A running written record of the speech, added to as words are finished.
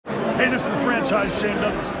Hey, this is the franchise Shane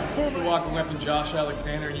Douglas. The Walking Weapon, Josh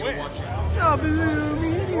Alexander, and you're watching.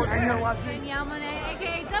 And you're watching. Danielle Monet,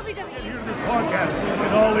 aka WWE. Here to this podcast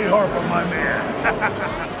with Ollie Harper, my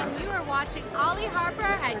man. And you are watching Ollie Harper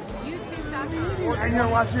at YouTube.com. And you're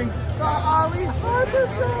watching the Ollie Harper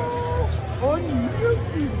Show on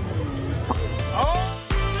YouTube. Oh!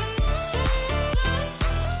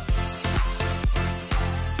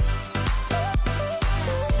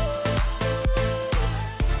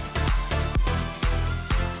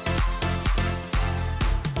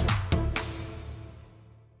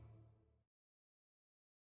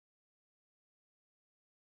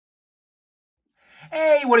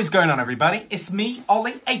 Hey, what is going on, everybody? It's me,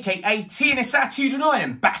 Ollie, aka TNSAttitude, and I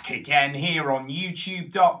am back again here on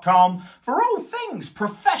YouTube.com for all things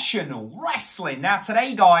professional wrestling. Now,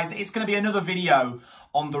 today, guys, it's going to be another video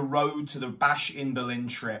on the road to the Bash in Berlin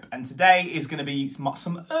trip, and today is going to be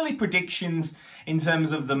some early predictions in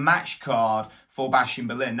terms of the match card for Bash in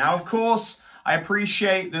Berlin. Now, of course, I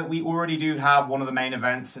appreciate that we already do have one of the main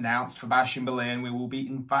events announced for Bash in Berlin. We will be,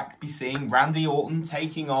 in fact, seeing Randy Orton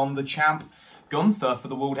taking on the champ Gunther for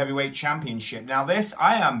the World Heavyweight Championship. Now this,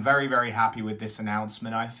 I am very, very happy with this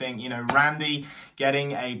announcement. I think, you know, Randy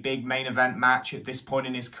getting a big main event match at this point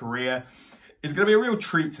in his career is going to be a real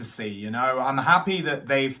treat to see, you know. I'm happy that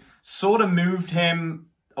they've sort of moved him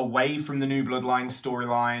away from the New Bloodline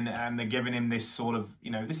storyline and they're giving him this sort of, you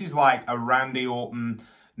know, this is like a Randy Orton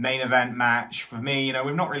main event match. For me, you know,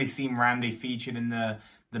 we've not really seen Randy featured in the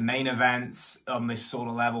main events on this sort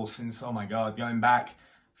of level since, oh my God, going back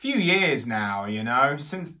few years now, you know,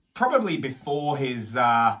 since probably before his,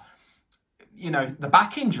 you know, the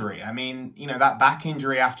back injury. I mean, you know, that back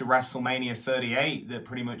injury after WrestleMania 38 that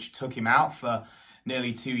pretty much took him out for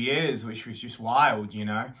nearly 2 years, which was just wild, you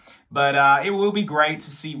know. But it will be great to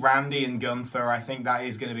see Randy and Gunther. I think that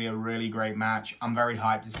is going to be a really great match. I'm very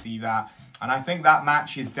hyped to see that. And I think that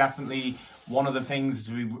match is definitely one of the things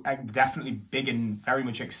to be definitely big and very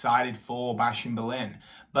much excited for Bash in Berlin.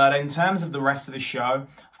 But in terms of the rest of the show,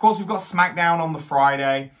 of course, we've got SmackDown on the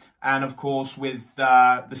Friday. And of course, with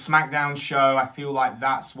the SmackDown show, I feel like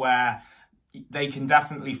that's where they can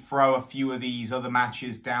definitely throw a few of these other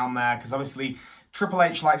matches down there. Because obviously, Triple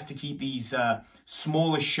H likes to keep these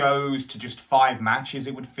smaller shows to just 5 matches,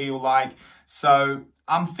 it would feel like. So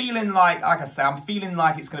I'm feeling like I say, I'm feeling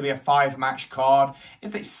like it's going to be a 5-match card.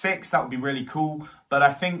 If it's 6, that would be really cool. But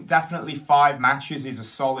I think definitely 5 matches is a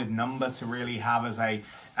solid number to really have as a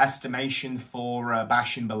estimation for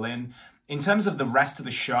Bash in Berlin. In terms of the rest of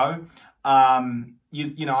the show,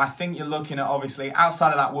 you know, I think you're looking at, obviously,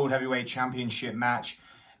 outside of that World Heavyweight Championship match,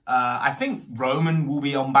 I think Roman will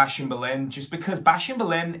be on Bash in Berlin, just because Bash in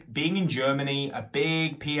Berlin, being in Germany, a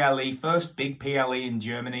big PLE, first big PLE in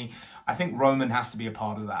Germany, I think Roman has to be a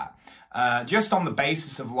part of that. Just on the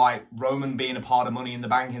basis of, like, Roman being a part of Money in the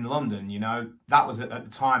Bank in London, you know, that was at the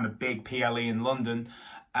time a big PLE in London,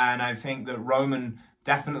 and I think that Roman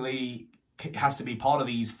definitely has to be part of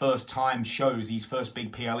these first-time shows, these first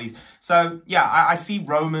big PLEs. So, yeah, I see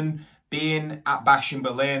Roman being at Bash in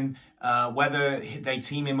Berlin, whether they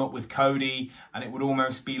team him up with Cody, and it would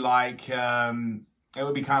almost be like, it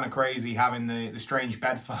would be kind of crazy having the strange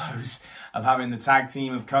bedfellows of having the tag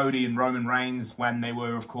team of Cody and Roman Reigns when they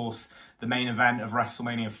were, of course, the main event of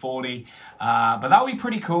WrestleMania 40. But that would be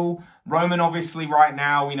pretty cool. Roman, obviously, right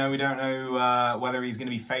now, we don't know whether he's going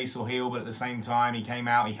to be face or heel, but at the same time, he came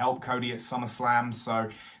out, he helped Cody at SummerSlam, so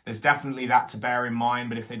there's definitely that to bear in mind.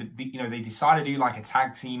 But if they, you know, they decide to do like a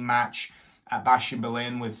tag team match at Bash in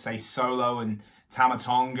Berlin with, say, Solo and Tama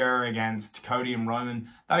Tonga against Cody and Roman,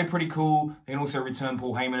 that'd be pretty cool. They can also return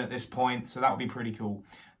Paul Heyman at this point, so that would be pretty cool.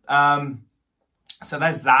 So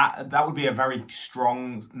there's that. That would be a very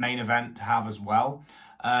strong main event to have as well.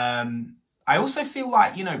 I also feel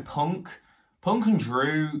like, you know, Punk and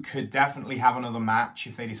Drew could definitely have another match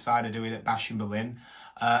if they decide to do it at Bash in Berlin.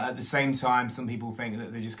 At the same time, some people think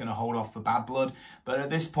that they're just going to hold off for Bad Blood. But at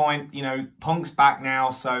this point, you know, Punk's back now,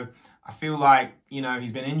 so I feel like, you know,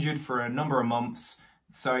 he's been injured for a number of months.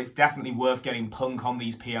 So it's definitely worth getting Punk on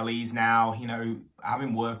these PLEs now, you know,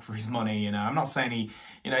 having work for his money, you know. I'm not saying he,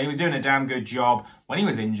 you know, he was doing a damn good job when he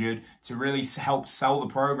was injured to really help sell the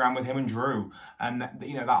program with him and Drew. And,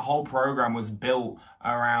 you know, that whole program was built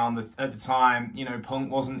around, at the time, you know,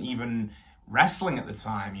 Punk wasn't even wrestling at the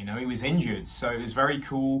time, you know, he was injured. So it was very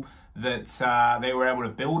cool that they were able to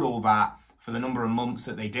build all that for the number of months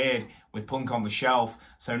that they did with Punk on the shelf.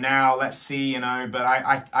 So now let's see, you know, but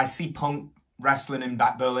I see Punk wrestling in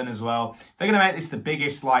Berlin as well. They're going to make this the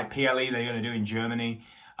biggest like PLE they're going to do in Germany.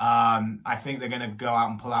 I think they're going to go out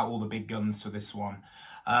and pull out all the big guns for this one.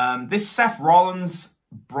 This Seth Rollins,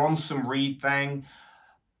 Bronson Reed thing,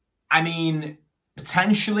 I mean,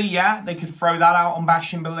 potentially, yeah, they could throw that out on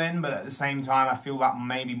Bash in Berlin, but at the same time, I feel that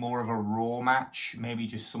may be more of a Raw match, maybe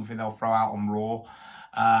just something they'll throw out on Raw.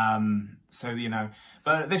 So, you know,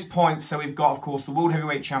 but at this point, so we've got, of course, the World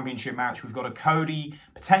Heavyweight Championship match. We've got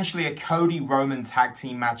potentially a Cody Roman tag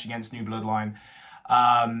team match against New Bloodline.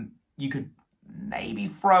 You could maybe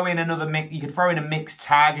throw in you could throw in a mixed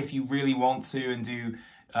tag if you really want to and do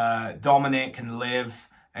Dominic and Liv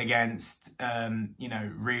against, you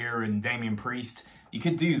know, Rhea and Damian Priest. You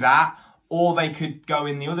could do that, or they could go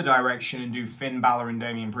in the other direction and do Finn Balor and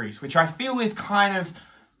Damian Priest, which I feel is kind of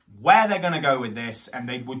where they're going to go with this, and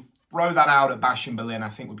they would throw that out at Bash in Berlin. I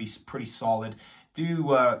think would be pretty solid.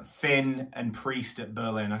 Do Finn and Priest at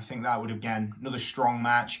Berlin. I think that would, again, another strong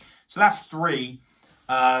match. So that's 3.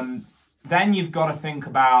 Then you've got to think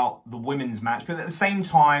about the women's match. But at the same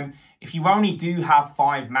time, if you only do have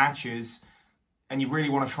 5 matches and you really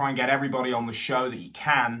want to try and get everybody on the show that you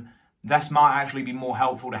can, this might actually be more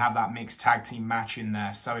helpful to have that mixed tag team match in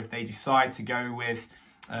there. So if they decide to go with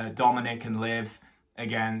Dominic and Liv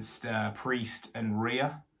against Priest and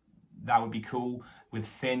Rhea, that would be cool, with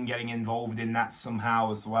Finn getting involved in that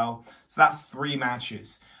somehow as well. So that's 3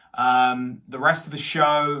 matches. The rest of the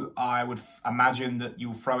show, I would imagine that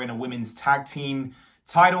you'll throw in a women's tag team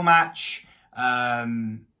title match.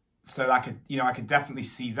 So I could definitely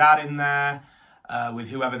see that in there with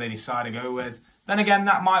whoever they decide to go with. Then again,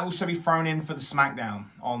 that might also be thrown in for the SmackDown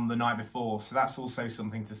on the night before. So that's also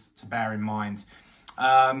something to bear in mind.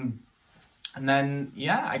 And then,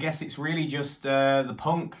 yeah, I guess it's really just the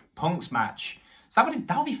Punk's match. So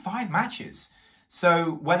that would be 5 matches.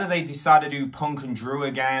 So whether they decide to do Punk and Drew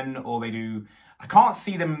again, or they do... I can't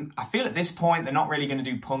see them... I feel at this point, they're not really going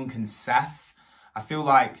to do Punk and Seth. I feel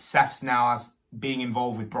like Seth's now as being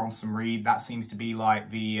involved with Bronson Reed. That seems to be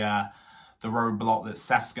like the roadblock that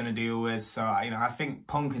Seth's going to deal with. So, you know, I think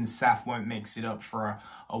Punk and Seth won't mix it up for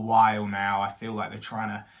a while now. I feel like they're trying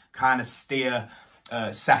to kind of steer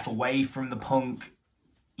Seth away from the Punk,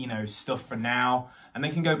 you know, stuff for now. And they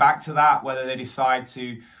can go back to that, whether they decide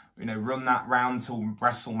to, you know, run that round till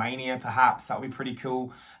WrestleMania, perhaps. That would be pretty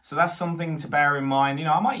cool. So that's something to bear in mind. You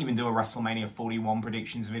know, I might even do a WrestleMania 41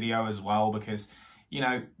 predictions video as well, because, you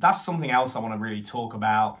know, that's something else I want to really talk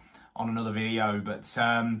about on another video. But,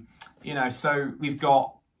 you know, so we've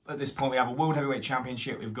got, at this point, we have a World Heavyweight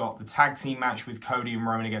Championship. We've got the tag team match with Cody and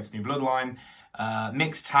Roman against New Bloodline.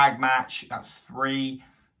 Mixed tag match, that's 3.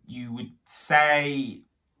 You would say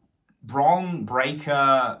Braun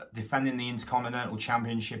Breaker defending the Intercontinental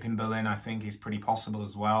Championship in Berlin, I think, is pretty possible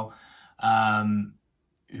as well.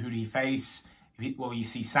 Who do he face? Well, you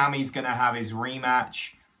see Sammy's going to have his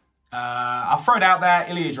rematch. I'll throw it out there,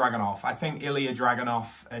 Ilya Dragunov. I think Ilya Dragunov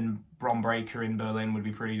and Braun Breaker in Berlin would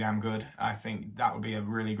be pretty damn good. I think that would be a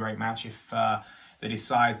really great match if they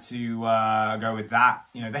decide to go with that.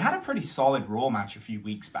 You know, they had a pretty solid Raw match a few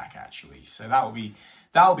weeks back, actually. So that would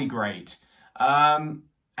be great.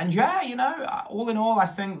 And yeah, you know, all in all, I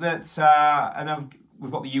think that, and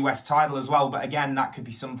we've got the US title as well, but again, that could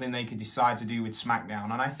be something they could decide to do with SmackDown.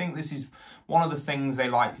 And I think this is one of the things they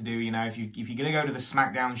like to do. You know, if you're going to go to the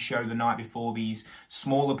SmackDown show the night before these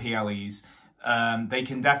smaller PLEs, they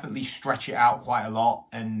can definitely stretch it out quite a lot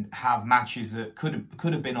and have matches that could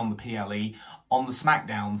have been on the PLE on the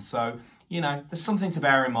SmackDown. So, you know, there's something to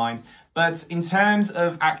bear in mind. But in terms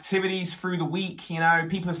of activities through the week, you know,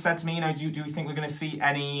 people have said to me, you know, do we think we're going to see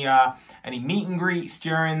any meet and greets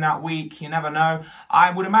during that week? You never know.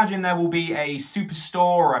 I would imagine there will be a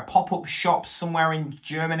superstore or a pop-up shop somewhere in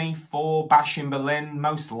Germany for Bash in Berlin,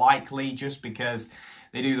 most likely, just because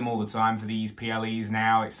they do them all the time for these PLEs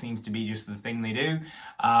now. It seems to be just the thing they do.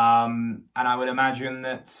 And I would imagine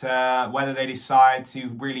that whether they decide to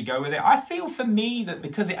really go with it, I feel for me that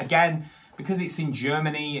because it's in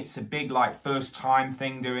Germany, it's a big, like, first-time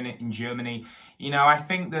thing doing it in Germany. You know, I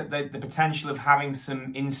think that the potential of having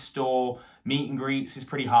some in-store meet and greets is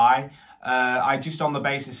pretty high. I just on the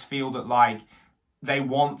basis feel that, like, they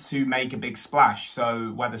want to make a big splash.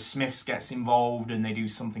 So whether Smiths gets involved and they do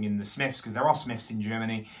something in the Smiths, because there are Smiths in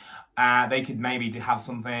Germany, they could maybe have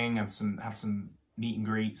something, have some meet and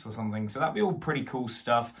greets or something. So that'd be all pretty cool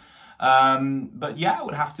stuff. But yeah, I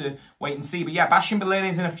would have to wait and see. But yeah, Bash in Berlin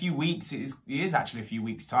is in a few weeks. It is actually a few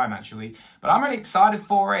weeks' time, actually. But I'm really excited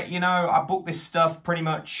for it. You know, I booked this stuff pretty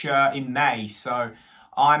much in May. So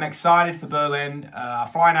I'm excited for Berlin. I'm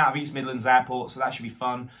flying out of East Midlands Airport, so that should be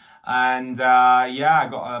fun. And yeah, I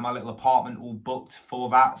got my little apartment all booked for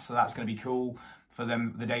that. So that's going to be cool for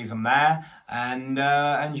the days I'm there. And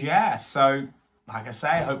yeah, so like I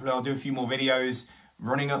say, hopefully I'll do a few more videos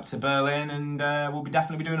running up to Berlin, and we'll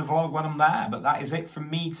definitely be doing a vlog when I'm there. But that is it from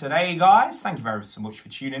me today, guys. Thank you very so much for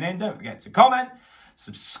tuning in. Don't forget to comment,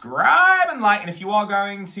 subscribe, and like. And if you are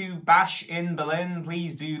going to bash in Berlin,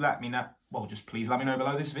 please do let me know. Well, just please let me know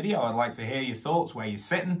below this video. I'd like to hear your thoughts, where you're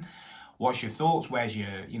sitting. What's your thoughts? Where's your,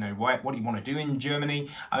 what do you want to do in Germany?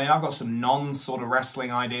 I mean, I've got some non-sort of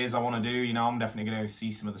wrestling ideas I want to do. I'm definitely going to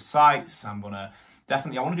see some of the sights. I want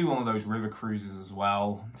to do one of those river cruises as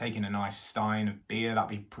well. Taking a nice stein of beer,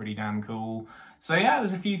 that'd be pretty damn cool. So yeah,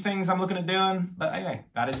 there's a few things I'm looking at doing. But anyway,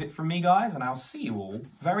 that is it from me, guys. And I'll see you all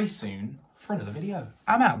very soon for another video.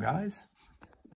 I'm out, guys.